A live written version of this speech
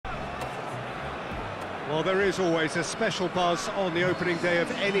Well, there is always a special buzz on the opening day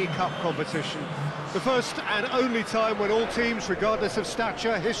of any cup competition. The first and only time when all teams, regardless of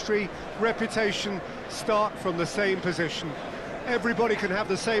stature, history, reputation, start from the same position. Everybody can have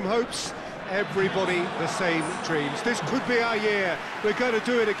the same hopes, everybody the same dreams. This could be our year. We're going to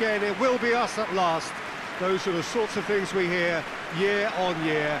do it again. It will be us at last. Those are the sorts of things we hear year on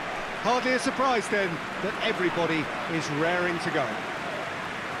year. Hardly a surprise then that everybody is raring to go.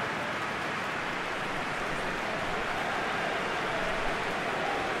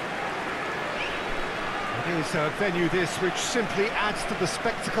 It is a venue this which simply adds to the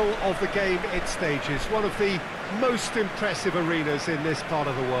spectacle of the game it stages. One of the most impressive arenas in this part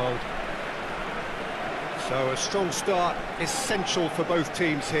of the world. So a strong start essential for both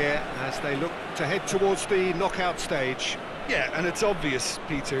teams here as they look to head towards the knockout stage. Yeah, and it's obvious,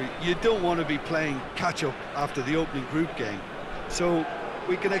 Peter, you don't want to be playing catch-up after the opening group game. So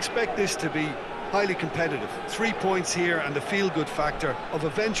we can expect this to be highly competitive. 3 points here and the feel-good factor of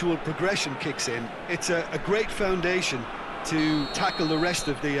eventual progression kicks in. It's a great foundation to tackle the rest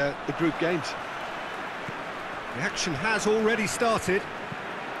of the group games. The action has already started.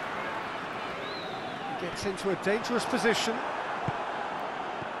 He gets into a dangerous position.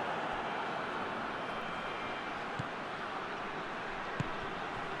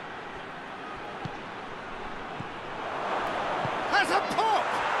 Has a pop!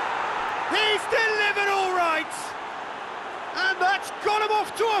 He's delivered all right! And that's got him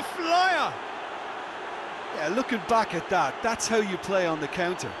off to a flyer! Yeah, looking back at that, that's how you play on the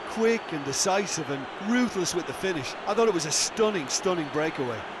counter. Quick and decisive and ruthless with the finish. I thought it was a stunning, stunning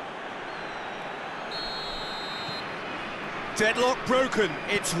breakaway. Deadlock broken,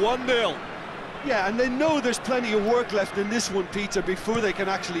 it's 1-0. Yeah, and they know there's plenty of work left in this one, Peter, before they can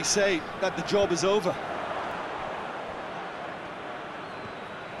actually say that the job is over.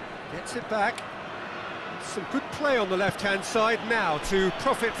 Gets it back. Some good play on the left-hand side now to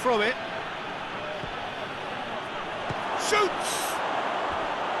profit from it. Shoots!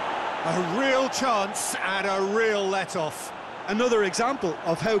 A real chance and a real let-off. Another example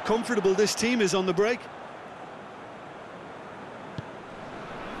of how comfortable this team is on the break.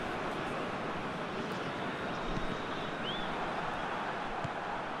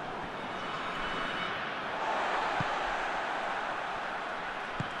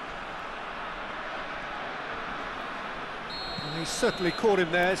 He certainly caught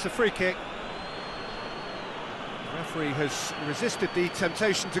him there. It's a free kick. The referee has resisted the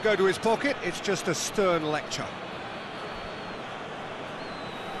temptation to go to his pocket. It's just a stern lecture.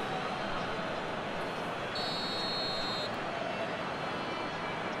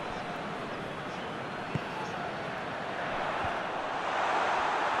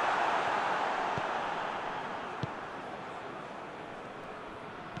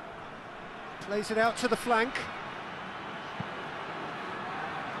 Plays it out to the flank.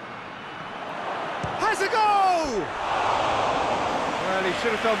 Has a go! Well, he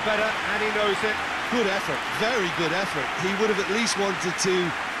should have done better, and he knows it. Good effort, very good effort. He would have at least wanted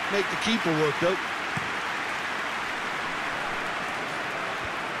to make the keeper work, though.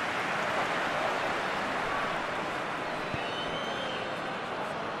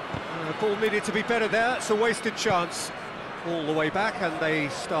 The ball needed to be better there. It's a wasted chance. All the way back, and they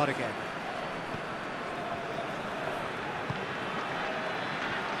start again.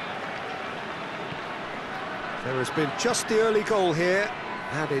 There has been just the early goal here,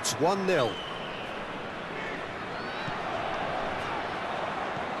 and it's 1-0.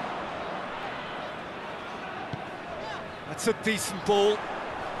 That's a decent ball,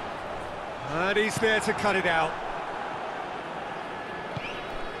 and he's there to cut it out.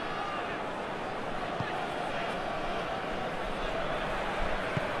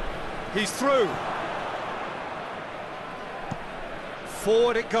 He's through.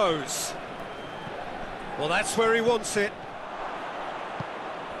 Forward it goes. Well, that's where he wants it.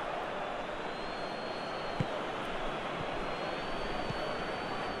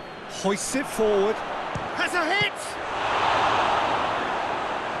 Hoists it forward. Has a hit!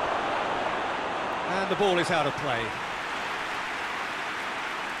 And the ball is out of play.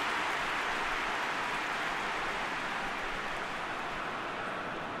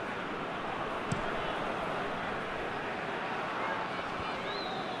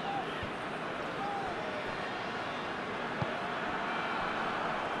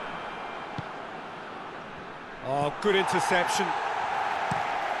 Oh, good interception.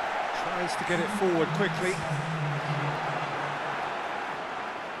 Tries to get it forward quickly.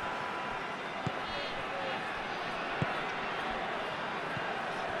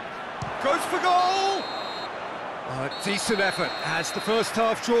 Goes for goal! A decent effort as the first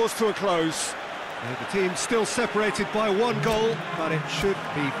half draws to a close. The team's still separated by 1 goal, but it should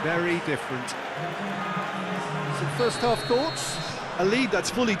be very different. Some first-half thoughts? A lead that's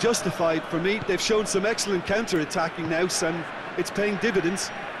fully justified for me. They've shown some excellent counter-attacking now, and it's paying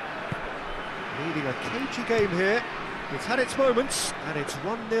dividends. Leading a cagey game here. It's had its moments, and it's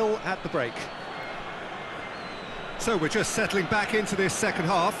 1-0 at the break. So we're just settling back into this second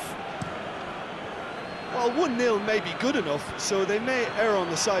half. Well, 1-0 may be good enough, so they may err on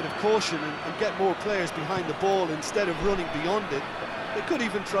the side of caution and get more players behind the ball instead of running beyond it. They could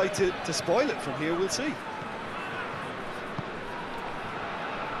even try to spoil it from here, we'll see.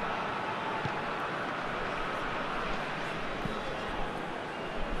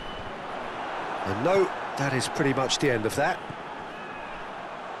 And no, that is pretty much the end of that.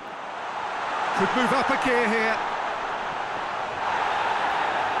 Could move up a gear here.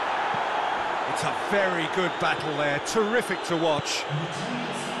 It's a very good battle there, terrific to watch.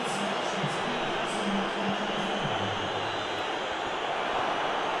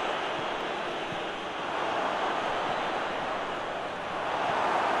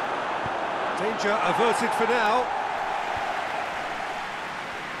 Danger averted for now.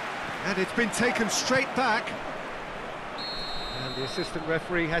 And it's been taken straight back. And the assistant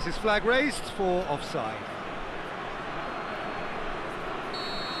referee has his flag raised for offside.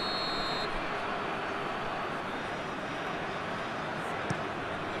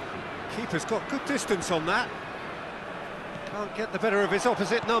 Keeper's got good distance on that. Can't get the better of his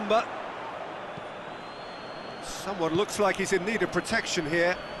opposite number. Someone looks like he's in need of protection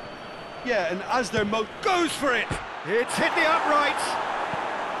here. Yeah, and as their goes for it! It's hit the upright!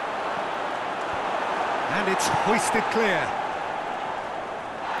 And it's hoisted clear.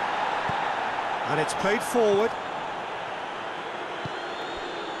 And it's played forward.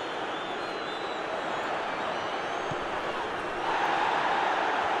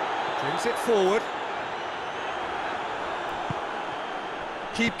 Brings it forward.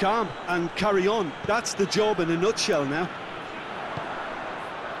 keep calm and carry on. That's the job in a nutshell now.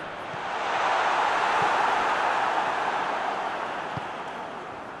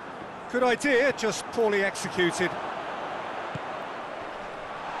 Good idea, just poorly executed.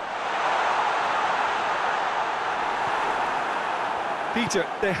 Peter,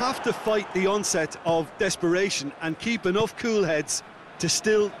 they have to fight the onset of desperation and keep enough cool heads to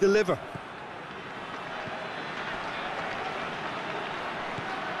still deliver.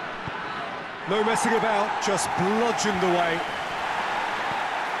 No messing about, just bludgeoned away.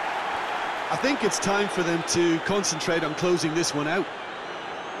 I think it's time for them to concentrate on closing this one out.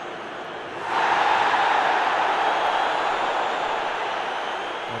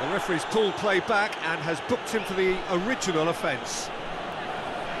 Well, the referee's pulled play back and has booked him for the original offence.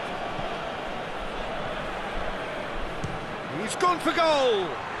 He's gone for goal!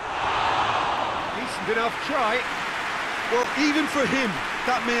 Decent enough try. Well, even for him,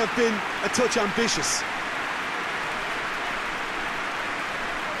 that may have been a touch ambitious.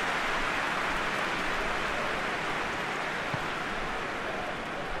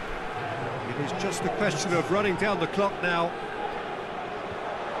 It is just a question of running down the clock now.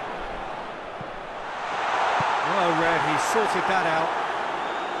 Well read, he sorted that out.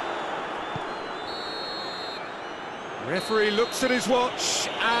 Referee looks at his watch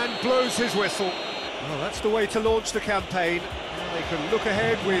and blows his whistle. Well, that's the way to launch the campaign. They can look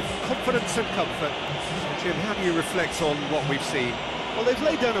ahead with confidence and comfort. So, Jim, how do you reflect on what we've seen? Well, they've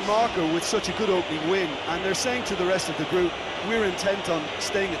laid down a marker with such a good opening win, and they're saying to the rest of the group, we're intent on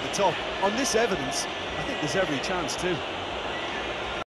staying at the top. On this evidence, I think there's every chance too.